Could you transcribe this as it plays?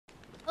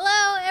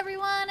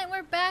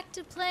are back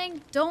to playing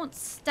Don't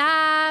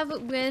Stab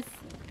with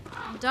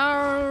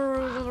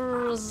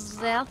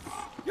Darzeth.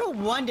 You're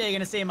one day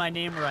gonna say my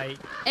name right.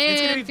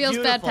 And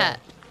FeelsBadPat.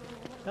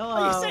 Hello.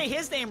 Oh, you say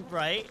his name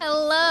right.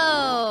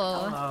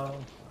 Hello. Hello.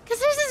 Because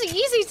this is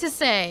easy to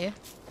say.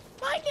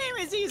 My name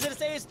is easy to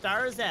say. It's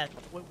Darzeth.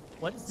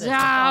 What is this?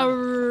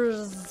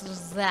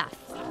 Darzeth.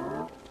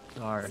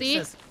 See?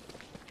 This?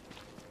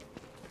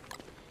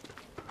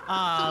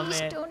 Oh,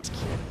 Please man. don't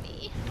kill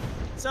me.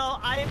 So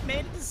I have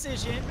made a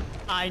decision.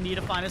 I need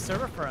to find a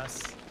server for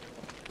us.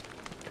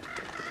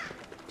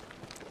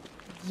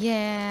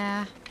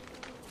 Yeah.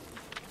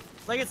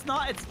 Like it's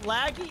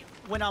laggy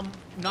when I'm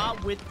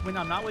not with you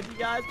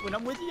guys. When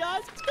I'm with you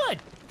guys, it's good.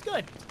 It's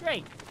good. It's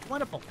great. It's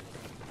wonderful.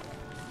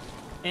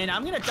 And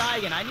I'm gonna die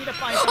again. I need to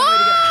find some way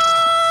to get.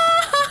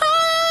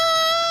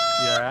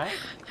 You alright?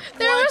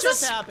 What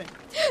just happened?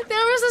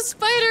 There was a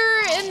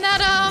spider in that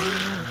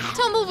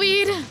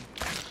tumbleweed.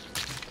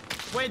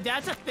 Wait,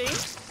 that's a thing?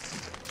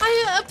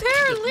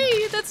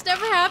 Apparently that's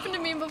never happened to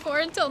me before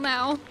until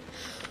now.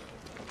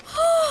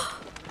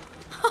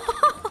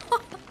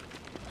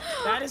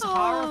 That is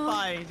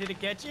horrifying. Did it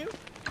get you?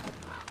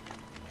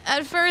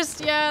 At first,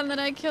 yeah, and then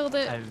I killed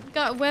it.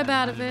 Got web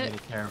out of it. Made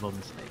a terrible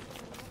mistake.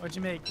 What'd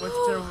you make? What's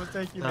the terrible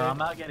mistake you made?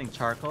 I'm out getting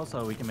charcoal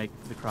so we can make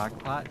the crock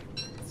pot,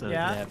 so they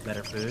have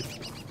better food.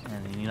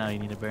 And you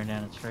need to burn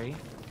down a tree.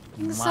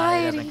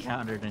 Anxiety. Might have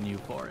encountered a new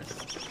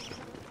forest.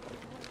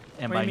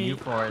 And by new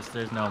forest,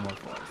 there's no more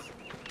forest.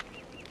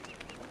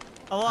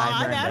 Oh, well,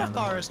 I'm out of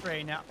forest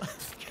right now.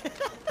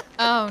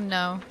 Oh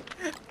no.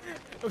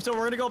 So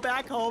we're gonna go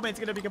back home and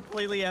it's gonna be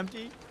completely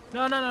empty?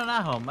 No,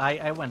 not home.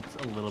 I went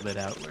a little bit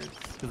outwards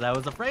because I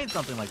was afraid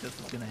something like this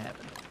was gonna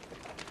happen.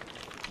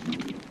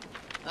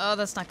 Oh,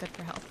 that's not good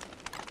for health.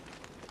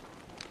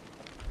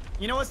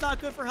 You know what's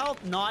not good for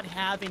health? Not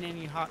having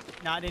any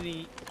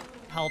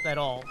health at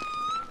all.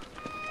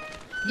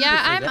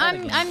 Yeah,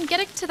 I'm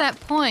getting to that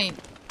point.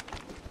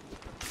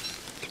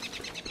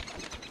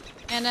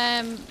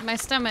 And my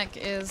stomach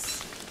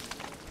is.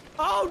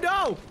 Oh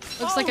no!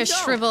 Looks like a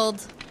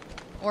shriveled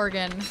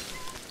organ.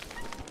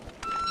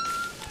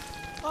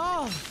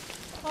 Oh,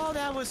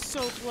 that was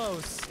so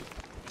close.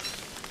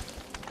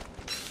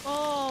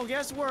 Oh,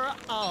 guess where?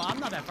 Oh, I'm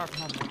not that far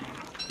from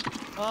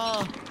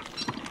home.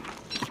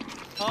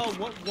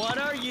 What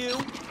are you?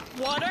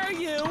 What are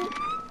you?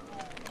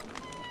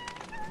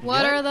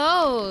 What are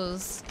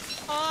those?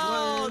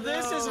 Oh,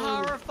 this is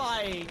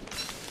horrifying.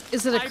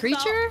 Is it a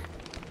creature?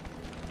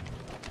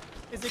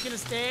 Is it gonna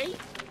stay?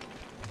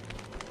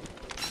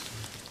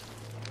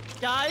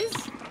 Guys?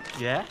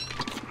 Yeah?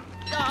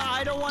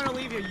 I don't want to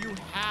leave here. You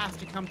have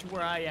to come to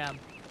where I am.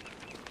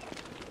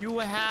 You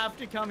have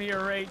to come here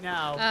right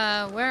now.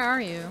 Where are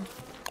you?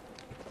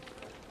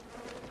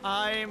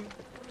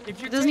 If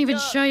you It doesn't even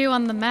show you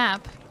on the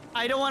map.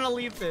 I don't want to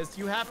leave this.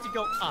 You have to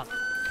go up.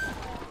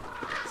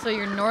 So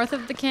you're north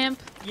of the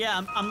camp? Yeah,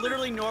 I'm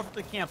literally north of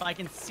the camp. I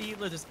can see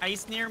there's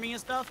ice near me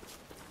and stuff.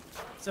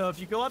 So if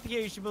you go up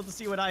here, you should be able to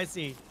see what I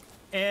see.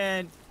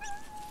 And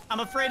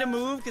I'm afraid to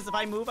move because if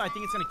I move, I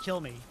think it's gonna kill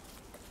me.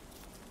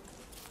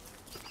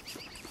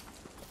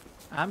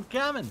 I'm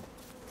coming.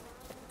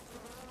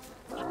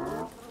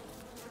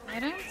 I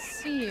don't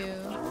see you.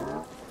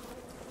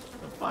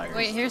 The fire.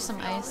 Wait, here's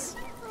some ice.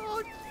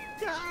 Oh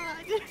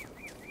God!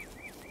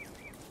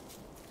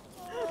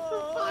 The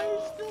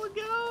fire's still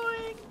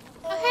going.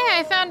 Oh hey,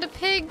 I found a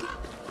pig.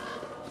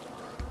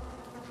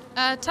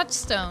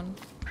 Touchstone.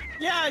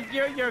 Yeah,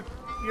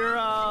 you're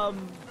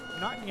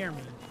not near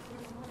me.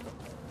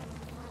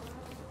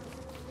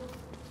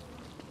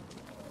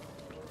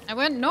 I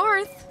went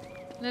north.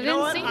 And I You know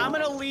what? didn't see I'm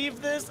gonna leave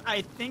this.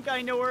 I think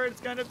I know where it's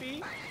gonna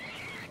be.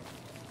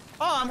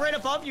 Oh, I'm right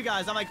above you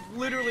guys. I'm like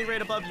literally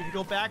right above you. If you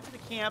go back to the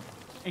camp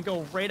and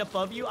go right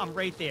above you, I'm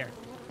right there.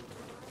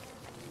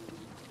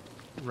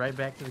 Right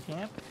back to the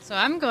camp? So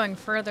I'm going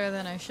further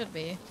than I should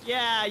be.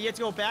 Yeah, you have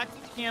to go back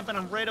to the camp and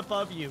I'm right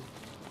above you.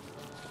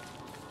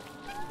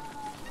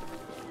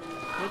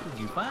 What did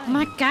you find? Oh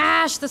my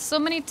gosh, there's so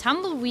many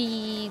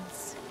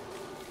tumbleweeds.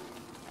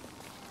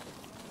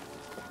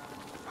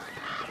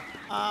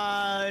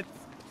 It's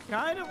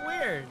kind of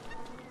weird.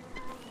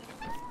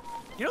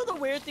 You know the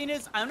weird thing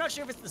is, I'm not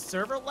sure if it's the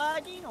server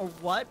lagging or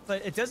what,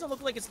 but it doesn't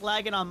look like it's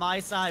lagging on my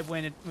side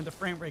when the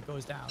frame rate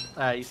goes down.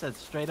 You said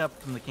straight up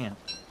from the camp.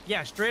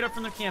 Yeah, straight up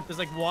from the camp. There's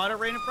like water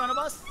right in front of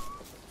us.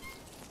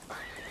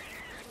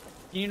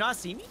 Can you not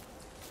see me?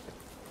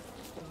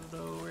 I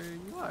don't know where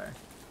you are.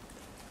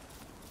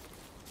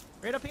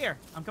 Right up here.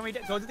 I'm coming.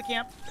 Go to the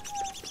camp.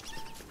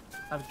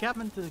 I've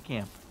gotten to the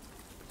camp.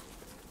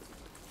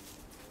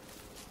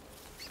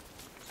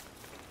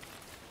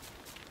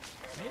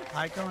 Maybe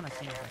I go and I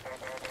can't.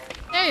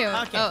 There you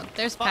are. Okay. Oh,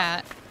 there's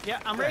Pat.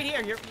 Yeah, I'm right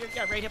here. You're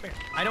right up here.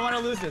 I don't want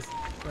to lose this.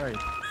 Sorry.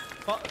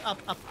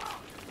 Up,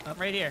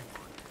 right here.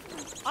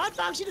 Oh, I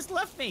thought she just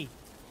left me.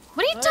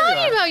 What are you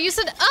talking about? You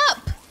said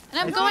up, and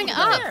I'm going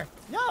up. Here.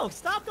 No,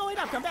 stop going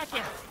up. Come back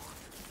here.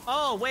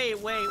 Oh, wait.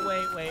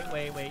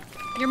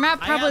 Your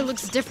map probably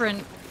looks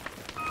different.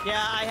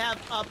 Yeah, I have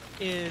up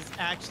is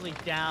actually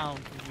down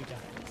for you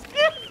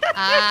guys.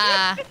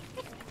 Ah.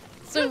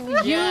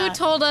 So you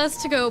told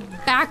us to go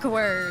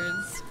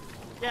backwards.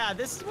 Yeah,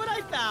 this is what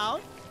I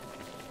found.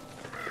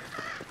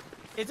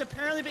 It's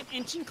apparently been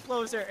inching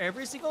closer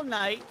every single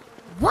night.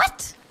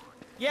 What?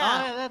 Yeah.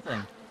 Oh, yeah, that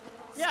thing.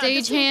 Yeah,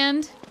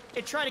 Stagehand.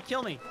 It tried to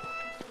kill me.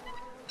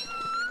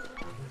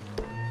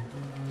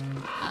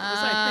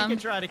 I think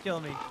it tried to kill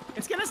me.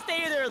 It's gonna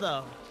stay there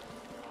though.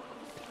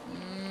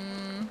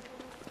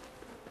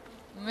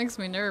 It makes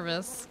me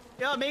nervous.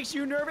 Yeah, it makes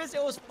you nervous?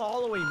 It was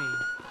following me.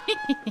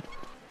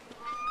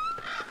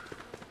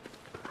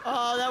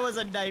 Oh, that was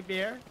a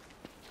nightmare.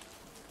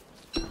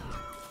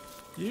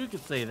 You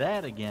could say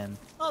that again.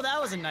 Oh,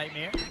 that was a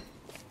nightmare.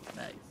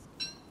 Nice.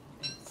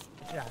 Thanks.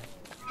 Yeah.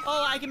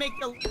 Oh, I can make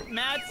the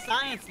mad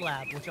science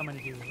lab, which I'm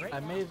gonna do, right?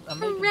 I'm making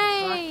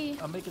Hooray!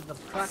 I'm making the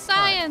crock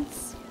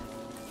Science.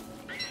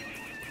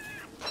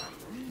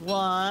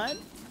 1,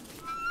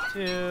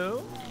 2.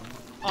 Oh,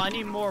 I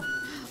need more.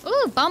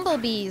 Ooh,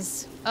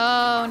 bumblebees.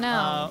 Oh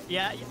no.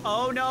 Yeah.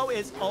 Oh no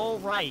is all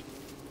right.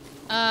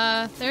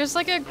 There's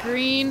like a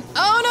green.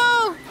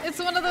 Oh no! It's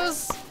one of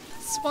those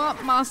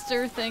swamp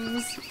monster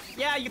things.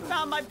 Yeah, you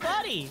found my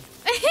buddy.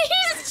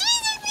 He's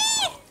cheating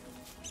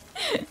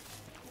me!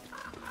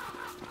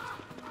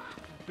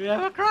 We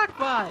have a crock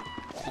pot.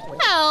 I'm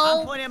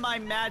No. putting my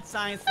mad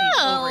science thing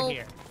over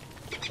here.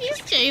 He's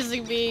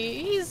chasing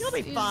me. You'll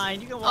be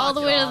fine. You can walk all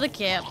the it way off. to the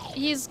camp.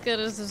 He's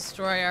gonna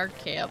destroy our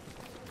camp.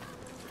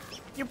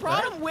 You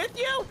brought him with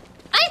you?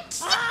 I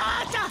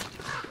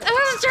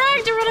was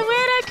trying to run away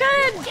and I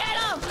couldn't. Get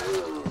him!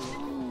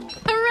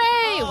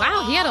 Hooray!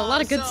 Wow, he had a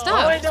lot of good stuff.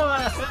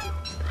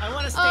 I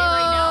want to state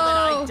right now that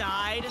I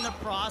died in the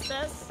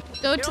process.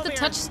 Go Get to over the here.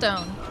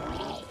 touchstone.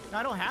 No,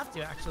 I don't have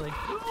to, actually.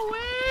 No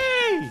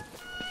way!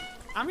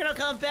 I'm going to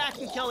come back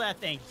and kill that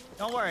thing.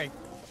 Don't worry.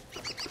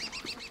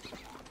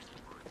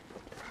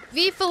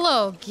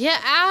 Beefalo,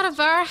 get out of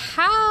our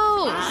house!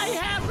 I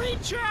have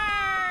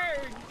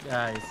returned!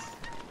 Guys. Did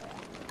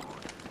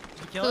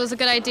you So kill it was a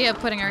good idea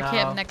putting our No.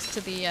 camp next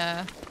to the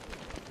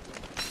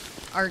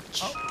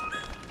arch. Oh.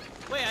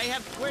 Wait, I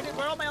have. Where'd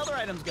all my other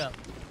items go?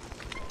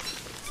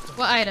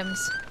 What items?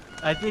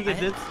 I think it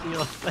did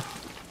steal.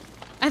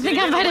 I think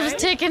it I get might away? have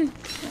taken.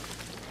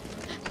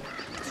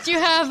 Did you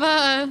have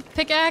a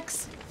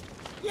pickaxe?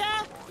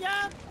 Yeah.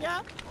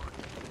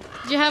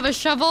 Did you have a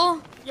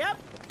shovel? Yep.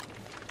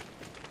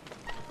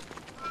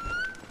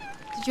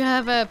 Did you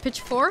have a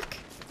pitchfork?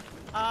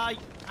 I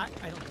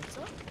don't think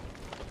so.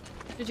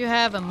 Did you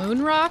have a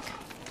moon rock?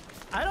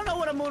 I don't know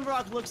what a moon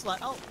rock looks like.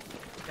 Oh,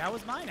 that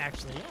was mine,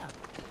 actually, yeah.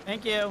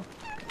 Thank you.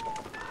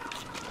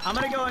 I'm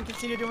gonna go and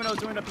continue doing what I was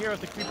doing up here with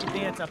the creepy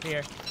dance up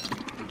here.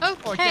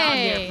 Or down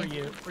Okay.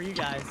 here for you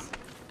guys.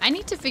 I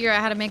need to figure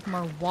out how to make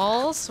more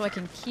walls so I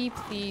can keep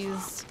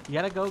these You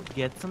gotta go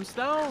get some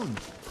stone.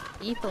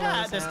 beefaloes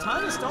Yeah, there's out.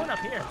 tons of stone up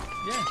here.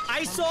 Yeah.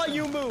 I saw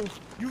you move.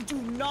 You do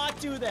not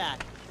do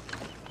that.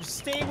 You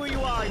stay where you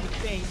are, you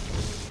think.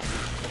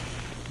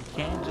 You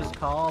can't just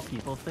call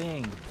people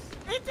things.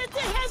 It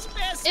has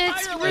best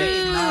It's spider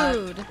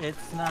rude. legs.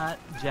 It's not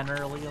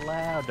generally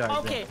allowed, Darzeth.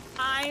 Okay,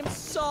 I'm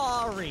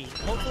sorry.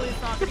 Hopefully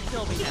it's not gonna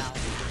kill me now.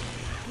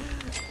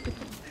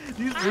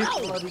 These Ow!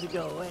 people need to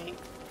go away.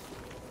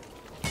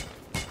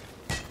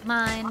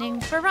 Mining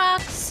for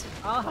rocks.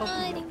 I'll help you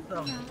Mining with for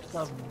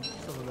rocks.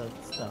 some of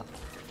that stuff.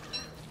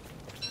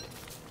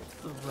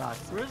 Some rocks.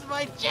 Where's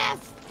my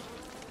chest?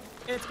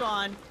 It's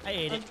gone. I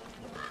ate it.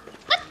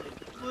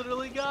 It's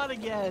literally gone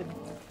again.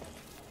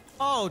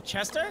 Oh,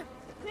 Chester?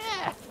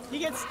 Yeah. He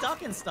gets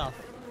stuck in stuff.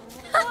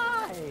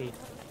 Why?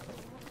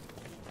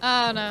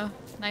 Oh no,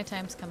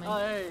 nighttime's coming. Oh,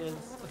 there he is.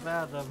 I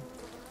found him.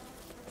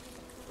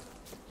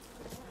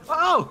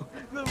 Oh!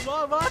 The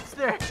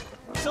monster!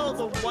 So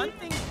the one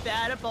thing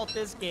bad about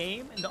this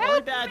game, and the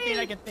only bad thing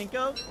I can think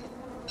of,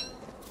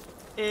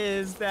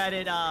 is that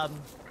it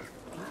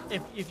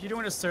if you're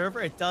doing a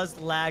server, it does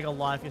lag a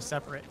lot if you're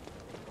separate.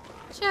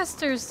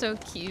 Chester's so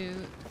cute.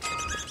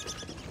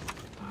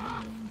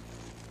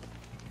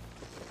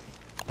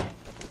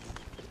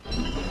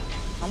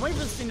 I'm waiting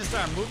for this thing to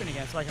start moving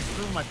again so I can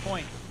prove my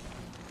point.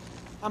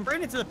 I'm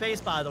bringing it to the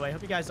base, by the way.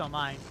 Hope you guys don't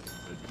mind.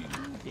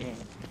 Yeah.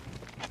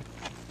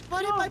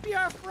 But it might be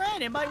our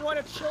friend. It might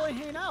want to chill and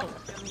hang out.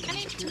 I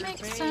need to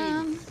make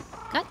some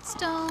cut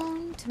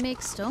stone to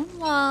make stone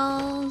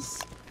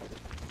walls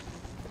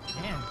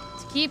Man.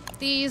 to keep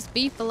these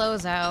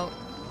beefaloes out.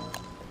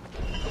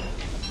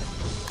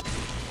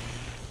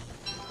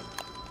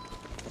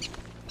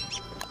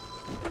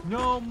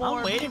 No more.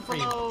 I'm waiting for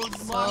you. buffaloes,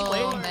 I'm So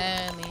waiting.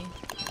 many.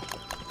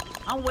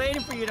 I'm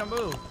waiting for you to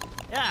move.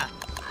 Yeah.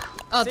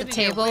 Oh, the Sitting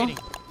here table. waiting.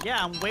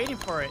 Yeah, I'm waiting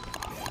for it.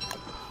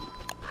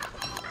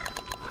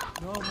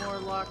 No more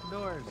locked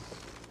doors.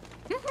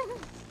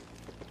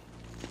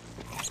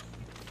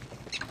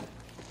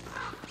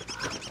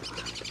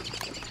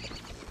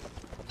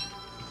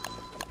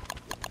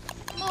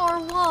 More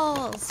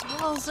walls.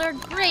 Walls are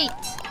great.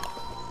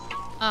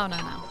 Oh,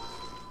 no.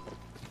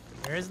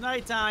 There's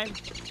nighttime.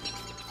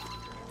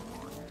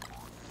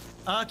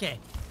 Okay.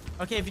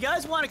 Okay, if you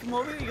guys want to come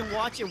over, you can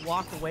watch it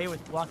walk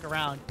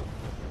around.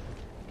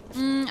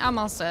 I'm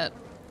all set.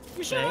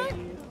 You sure?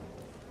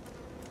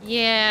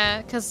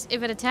 Yeah, because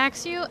if it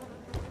attacks you,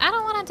 I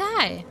don't want to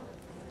die.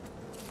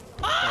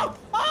 Oh!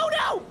 Oh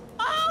no!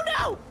 Oh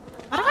no!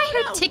 Why do I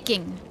hear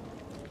ticking?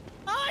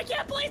 Oh, I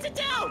can't place it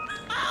down!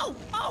 Oh!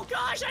 Oh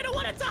gosh, I don't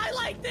want to die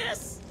like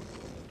this!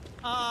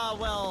 Oh,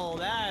 well,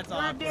 that's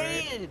awkward.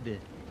 dead.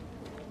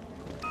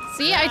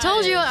 See, I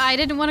told you I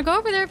didn't want to go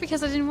over there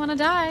because I didn't want to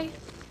die.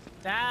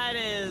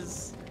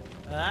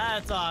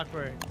 That's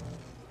awkward.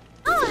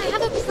 Oh, I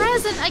have a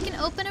present. I can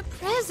open a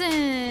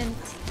present.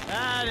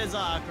 That is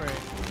awkward.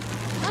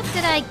 What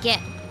did I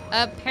get?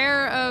 A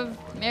pair of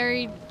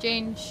Mary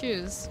Jane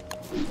shoes.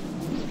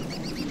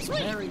 Sweet.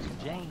 Mary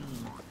Jane.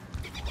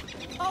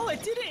 Oh,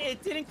 it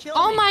didn't kill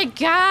me. Oh my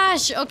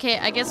gosh. Okay,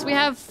 I guess we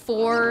have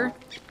 5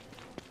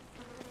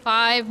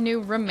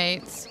 new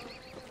roommates.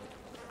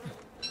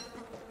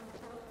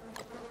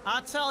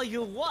 I'll tell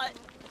you what.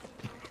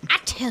 I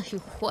tell you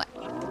what.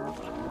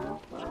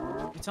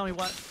 You tell me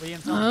what? What are you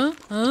gonna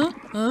tell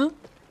me?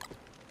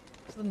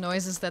 It's the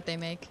noises that they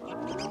make.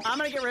 I'm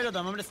gonna get rid of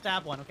them. I'm gonna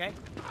stab one, okay?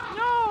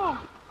 No!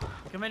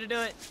 Come in to do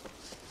it.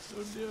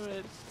 Don't do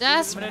it.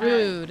 That's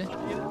rude. You're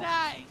gonna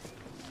die.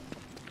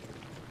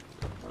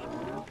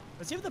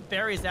 Let's see if the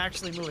berries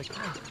actually move.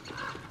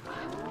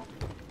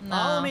 No.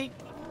 Follow me.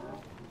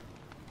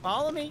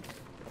 Follow me.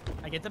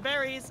 I get the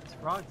berries. This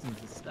frog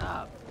needs to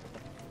stop.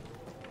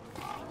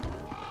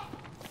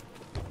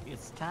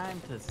 It's time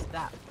to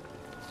stop.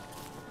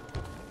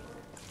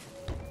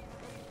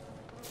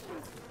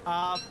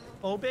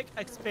 Phobic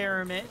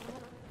experiment.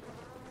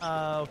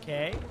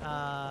 Okay.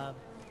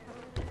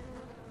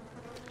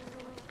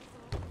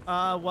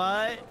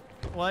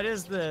 What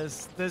is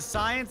this? The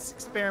science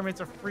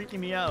experiments are freaking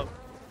me out.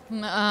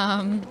 Do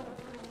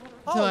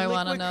I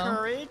want to know?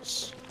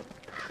 Courage.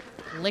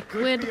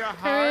 Liquid for your heart.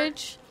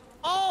 courage?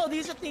 Oh,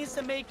 these are things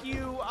to make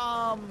you,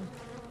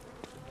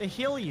 to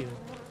heal you.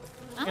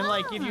 And,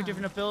 like, give you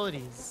different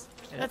abilities.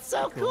 Yeah, That's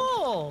so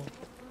cool.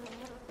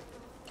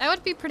 That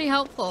would be pretty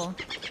helpful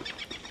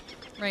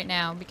right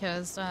now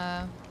because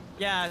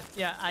Yeah,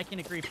 I can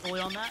agree fully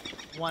on that.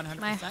 100%.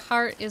 my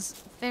heart is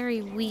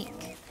very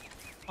weak.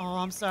 Oh,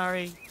 I'm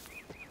sorry.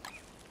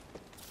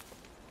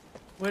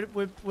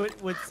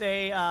 Would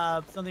say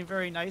something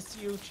very nice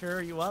to you,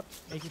 cheer you up,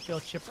 make you feel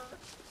chipper.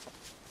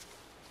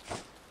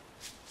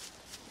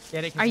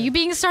 Get it? Are you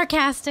being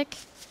sarcastic?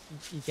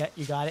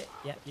 You got it.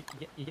 Yeah,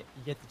 you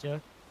get the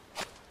joke.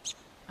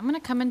 I'm gonna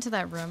come into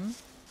that room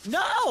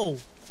No!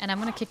 and I'm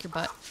gonna kick your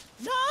butt.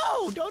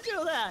 No! Don't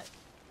do that.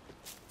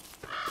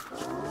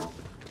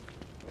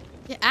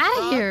 Get out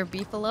of here,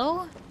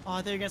 Beefalo. Oh,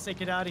 I thought you were gonna say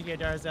get out of here,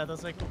 Darzeth. I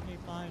was like, okay,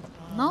 fine.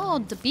 No,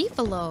 the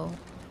Beefalo.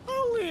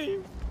 I'll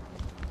leave.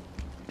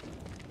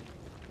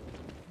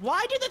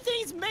 Why do the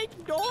things make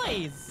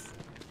noise?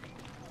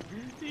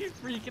 He's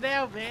freaking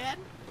out, man.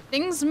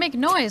 Things make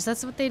noise.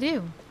 That's what they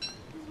do.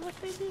 What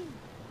they do?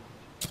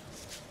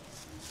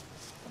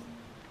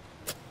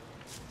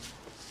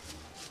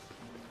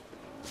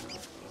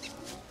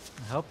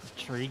 I hope the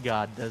tree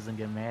god doesn't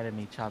get mad at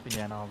me chopping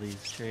down all these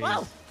trees.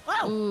 Whoa!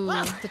 Whoa! Ooh,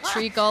 whoa. the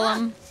tree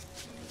golem.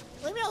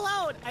 Leave me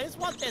alone. I just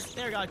want this.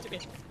 There we go. I took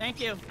it. Thank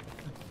you.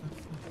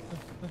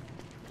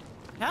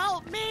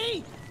 Help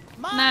me!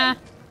 Mine! Nah.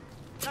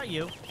 Not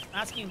you.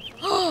 Asking.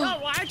 No,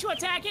 why aren't you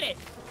attacking it?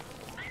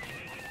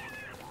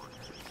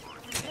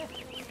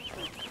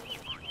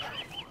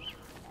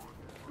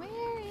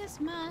 Where is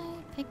my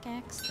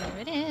pickaxe? There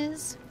it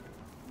is.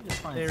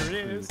 Just find There some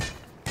it is. food.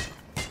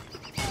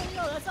 Oh,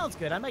 no, that sounds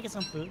good. I'm making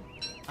some food.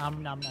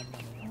 Nom nom nom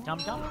nom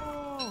nom.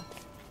 Oh.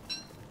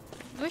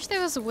 I wish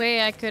there was a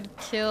way I could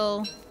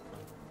kill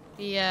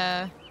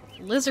the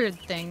lizard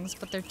things,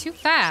 but they're too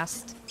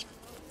fast.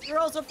 You're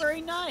also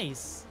very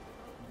nice.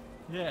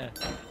 Yeah.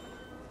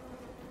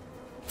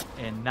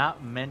 And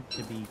not meant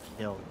to be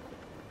killed.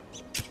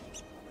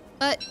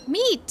 But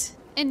meat!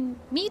 And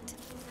meat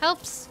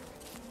helps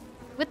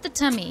with the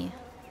tummy.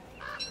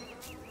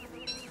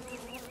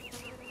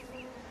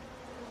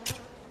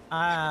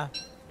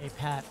 Hey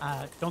Pat,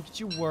 don't get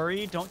you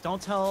worried.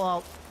 Don't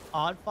tell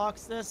Odd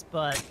Fox this,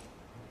 but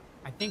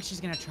I think she's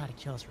gonna try to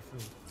kill us for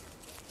food.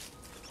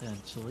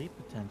 Potentially.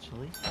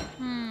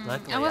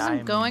 Luckily, I wasn't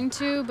I'm- going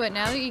to, but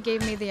now that you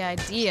gave me the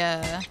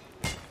idea.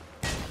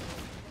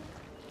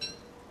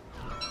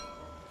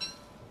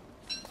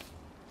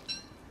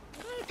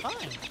 Hey, fine.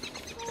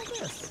 All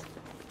this.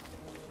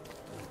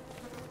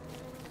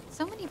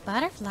 So many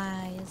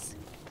butterflies.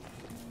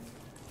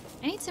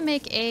 I need to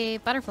make a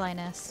butterfly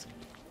nest.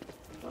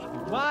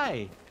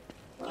 Why?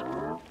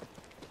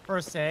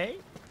 Per se.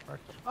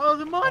 Oh,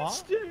 the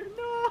monster!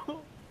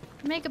 No!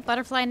 Make a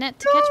butterfly net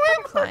to catch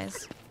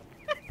butterflies.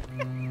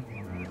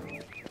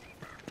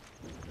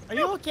 Are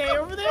you okay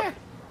over there?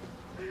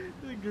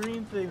 The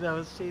green thing that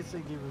was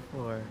chasing you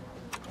before.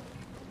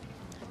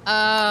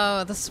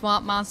 Oh, the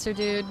swamp monster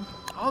dude.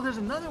 Oh, there's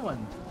another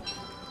one.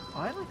 Oh,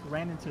 I like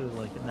ran into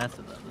like a nest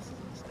of them. This is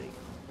a mistake.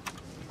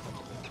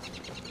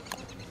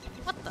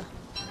 What the?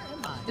 Where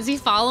am I? Is he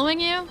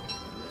following you?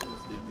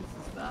 This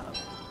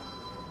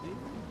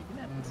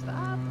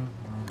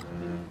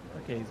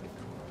okay.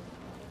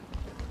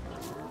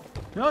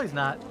 No, he's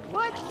not.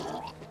 What?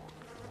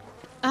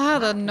 Ah,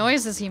 the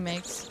noises he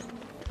makes.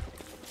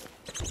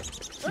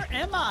 Where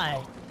am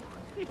I?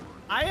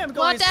 I am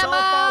going What so am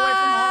far away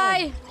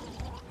I?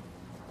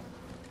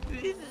 from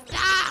home.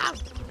 Stop!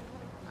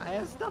 I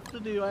have stuff to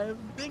do. I have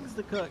things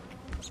to cook.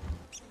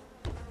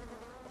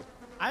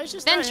 I was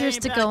just Adventures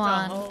to go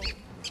on. Home.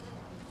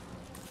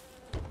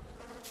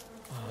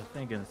 Oh,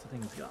 thank goodness. The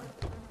thing's gone.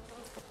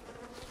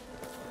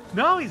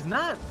 No, he's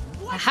not.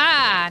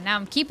 Aha! Now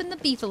I'm keeping the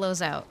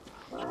beefalos out.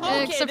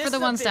 Okay, Except this for the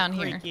is a ones bit down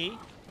here. freaky.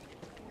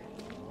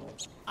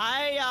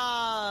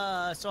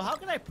 So how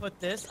can I put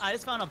this? I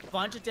just found a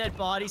bunch of dead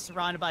bodies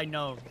surrounded by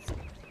gnomes.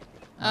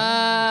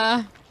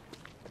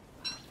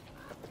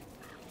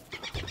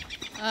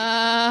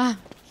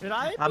 Should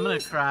I? I'm gonna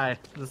cry.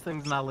 This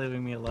thing's not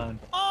leaving me alone.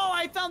 Oh,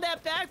 I found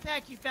that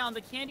backpack you found,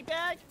 the candy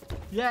bag.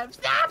 Yeah,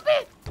 stop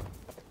it!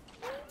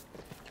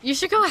 You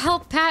should go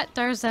help Pat,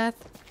 Darzeth.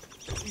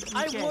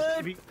 I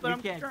would,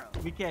 but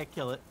we can't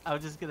kill it. I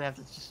was just gonna have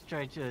to just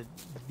try to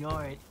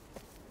ignore it.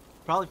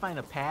 Probably find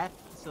a path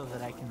so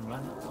that I can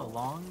run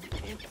along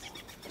it.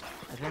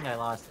 I think I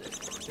lost it.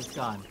 It's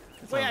gone.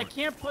 It's Wait, over. I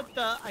can't put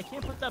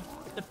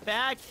the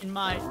bag in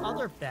my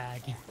other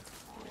bag.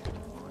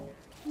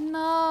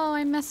 No,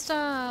 I messed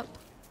up.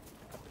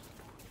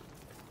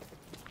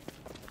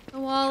 The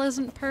wall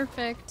isn't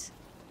perfect.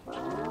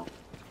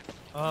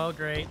 Oh,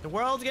 great. The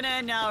world's gonna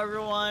end now,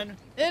 everyone.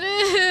 It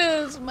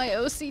is my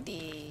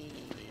OCD.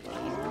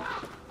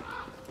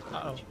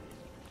 Uh-oh.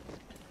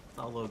 It's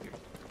all ogre.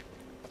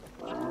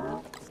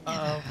 Uh-oh.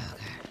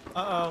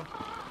 Uh-oh.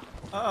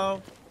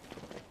 Uh-oh.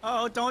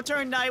 Uh-oh, don't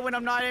turn night when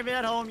I'm not even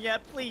at home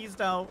yet. Please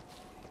don't.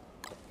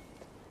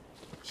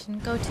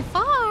 Shouldn't go too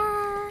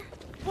far.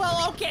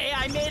 Well, okay,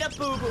 I made a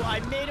boo-boo. I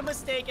made a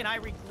mistake and I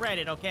regret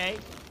it, okay?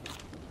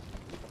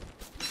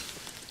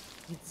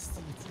 It's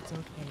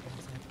okay,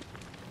 Darzeth.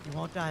 You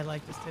won't die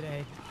like this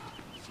today.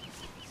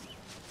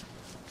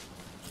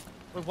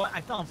 Wait, what? I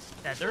found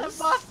feathers?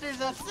 The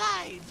monster's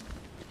outside!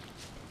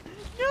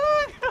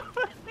 No!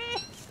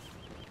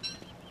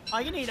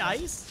 I can eat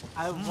ice?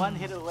 I'm one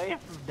hit away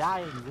from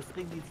dying. This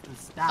thing needs to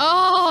stop.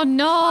 Oh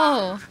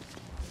no!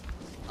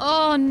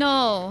 Oh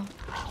no!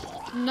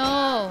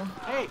 No!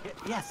 Hey,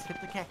 yes, hit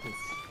the cactus.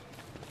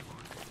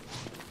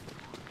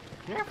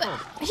 Careful!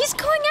 He's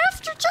going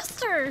after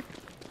Jester!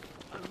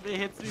 If it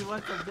hits me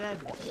once, I'm dead.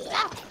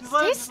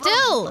 Stay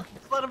still!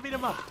 Just let him beat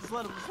him up. Just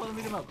let him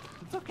beat him up.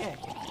 It's okay.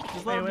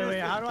 Just let him do his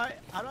Wait. thing.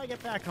 How do I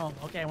get back home?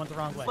 Okay, I went the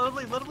wrong way. Let him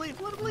leave. Let him leave.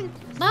 Let him leave.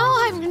 No,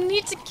 I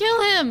need to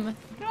kill him!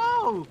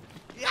 No!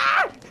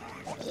 Yeah!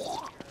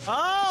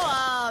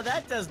 Oh,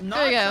 that does not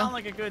There we go. sound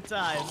like a good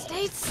time.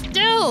 Stay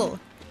still!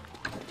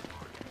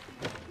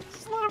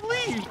 Just let him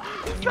leave.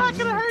 It's not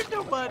gonna hurt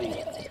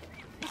nobody.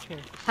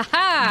 Okay.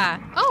 Haha!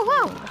 Oh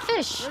wow, a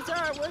fish!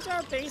 Where's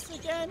our base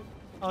again?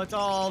 Oh, it's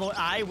all the way.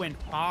 I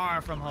went far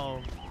from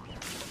home.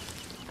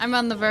 I'm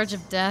on the verge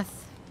of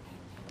death.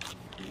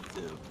 Me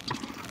too.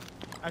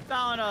 I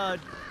found a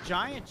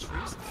giant tree.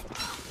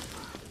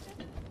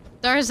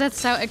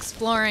 Darzeth's out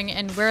exploring,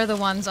 and we're the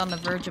ones on the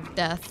verge of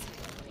death.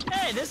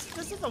 Hey, this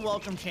is a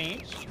welcome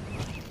change.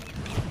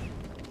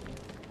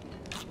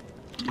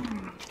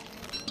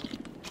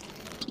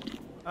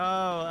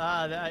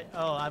 I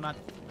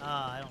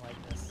don't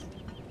like this.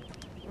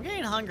 I'm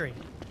getting hungry.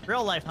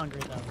 Real life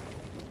hungry though.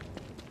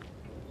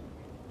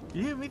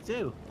 You, me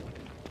too.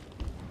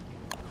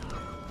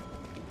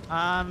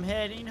 I'm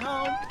heading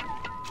home.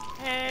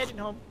 Heading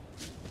home.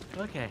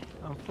 Okay,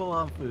 I'm full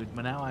on food,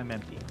 but now I'm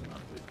empty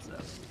on food, so.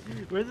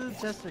 Where did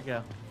the Chester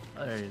go?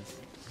 Oh, there he is.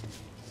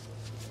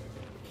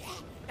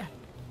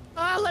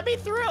 Let me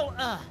through!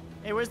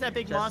 Hey, where's that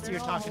big Chester? monster you're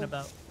talking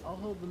about? I'll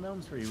hold the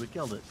gnomes for you. We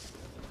killed it.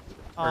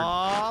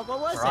 Oh, what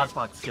was it?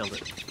 Rockbox killed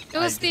it. It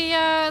was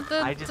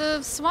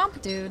the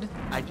swamp dude.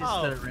 I just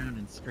stood around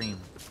and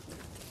screamed.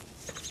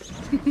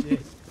 Did.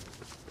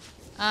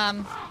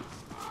 Did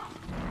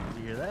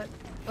you hear that?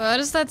 What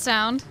does that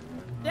sound?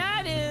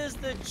 That is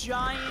the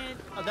giant.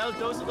 Oh,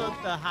 those are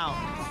the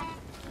hounds.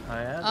 Oh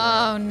yeah.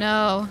 Oh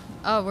no.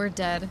 Oh, we're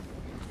dead.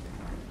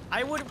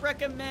 I would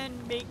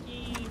recommend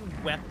making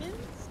weapons.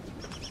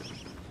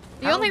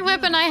 The only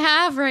weapon I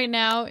have right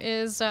now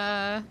is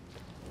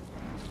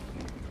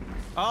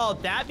Oh,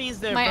 that means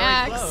they're my very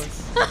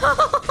axe. close.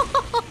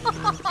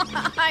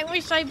 I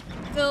wish I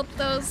built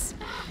those.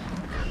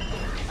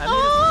 I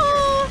made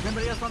a spear.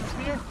 Anybody else want a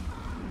spear?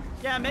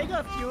 Yeah, make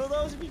a few of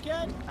those if you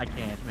can. I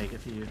can't make a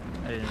few.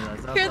 I didn't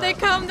realize. Here they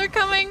come. They're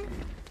coming.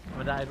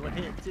 I died one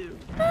hit too.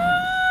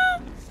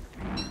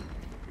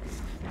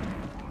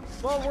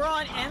 Well, we're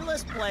on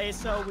endless play,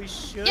 so we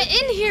should. Get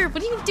in here.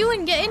 What are you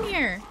doing? Get in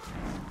here.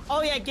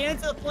 Oh yeah, get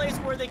into the place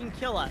where they can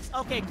kill us.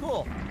 Okay,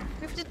 cool.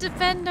 We have to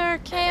defend our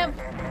camp.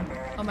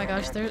 Oh my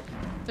gosh,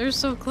 they're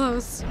so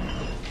close.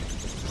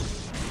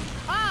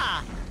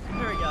 Ah,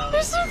 there we go.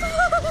 They're so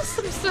close.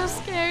 I'm so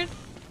scared.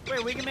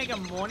 Wait, we can make a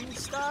morning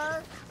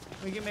star.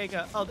 We can make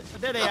a. Oh,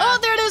 there they are. Oh,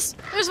 there it is.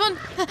 There's one.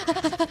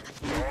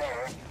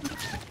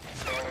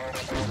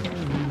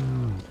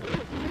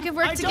 We can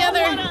work together.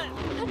 Don't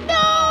wanna...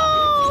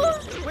 No!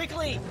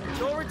 Quickly,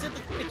 go over to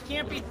the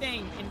campy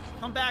thing and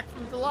come back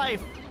from the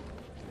life.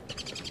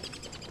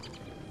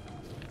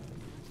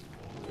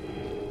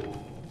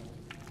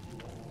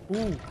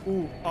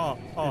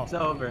 It's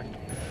over.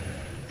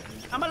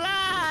 I'm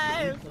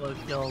alive! Buffalo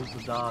kills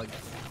the dog.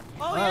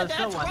 Oh yeah, there's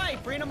still that's one.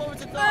 right. Bring him over to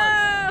the dog.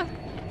 Ah!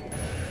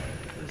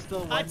 There's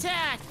still one.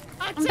 Attack!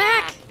 Attack! I'm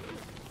back!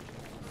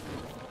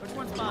 Which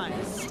one's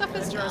mine? Stuff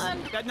is yours.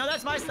 gone. No,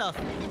 that's my stuff.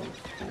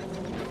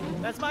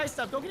 That's my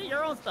stuff. Go get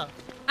your own stuff.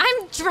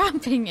 I'm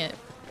dropping it.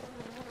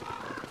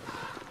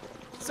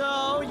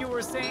 So, you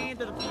were saying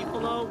that the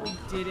Buffalo, we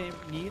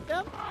didn't need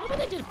them?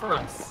 Maybe they did for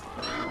us.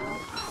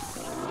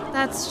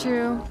 That's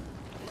true.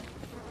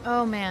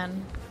 Oh,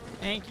 man.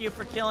 Thank you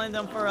for killing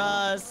them for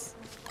us.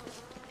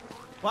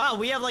 Wow,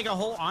 we have like a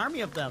whole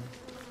army of them.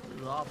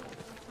 This is awful.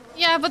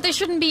 Yeah, but they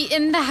shouldn't be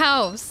in the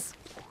house.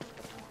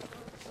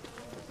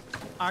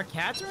 Our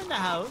cats are in the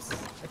house.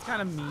 That's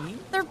kind of mean.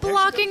 They're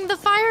blocking the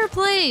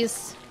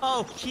fireplace.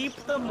 Oh, keep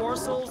the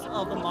morsels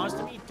of the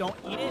monster meat. Don't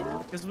eat it,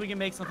 because we can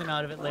make something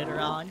out of it later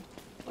on.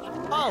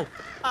 Oh,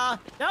 that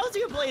was a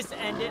good place to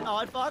end it,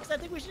 Odd Fox. I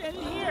think we should end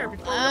it here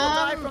before we all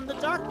die from the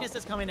darkness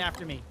that's coming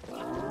after me.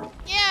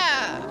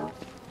 Yeah.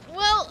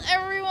 Well,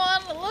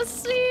 everyone, let's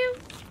see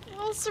if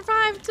we'll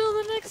survive till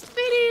the next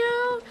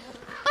video.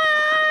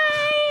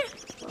 Bye!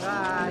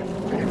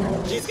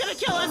 Bye. She's gonna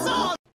kill us all!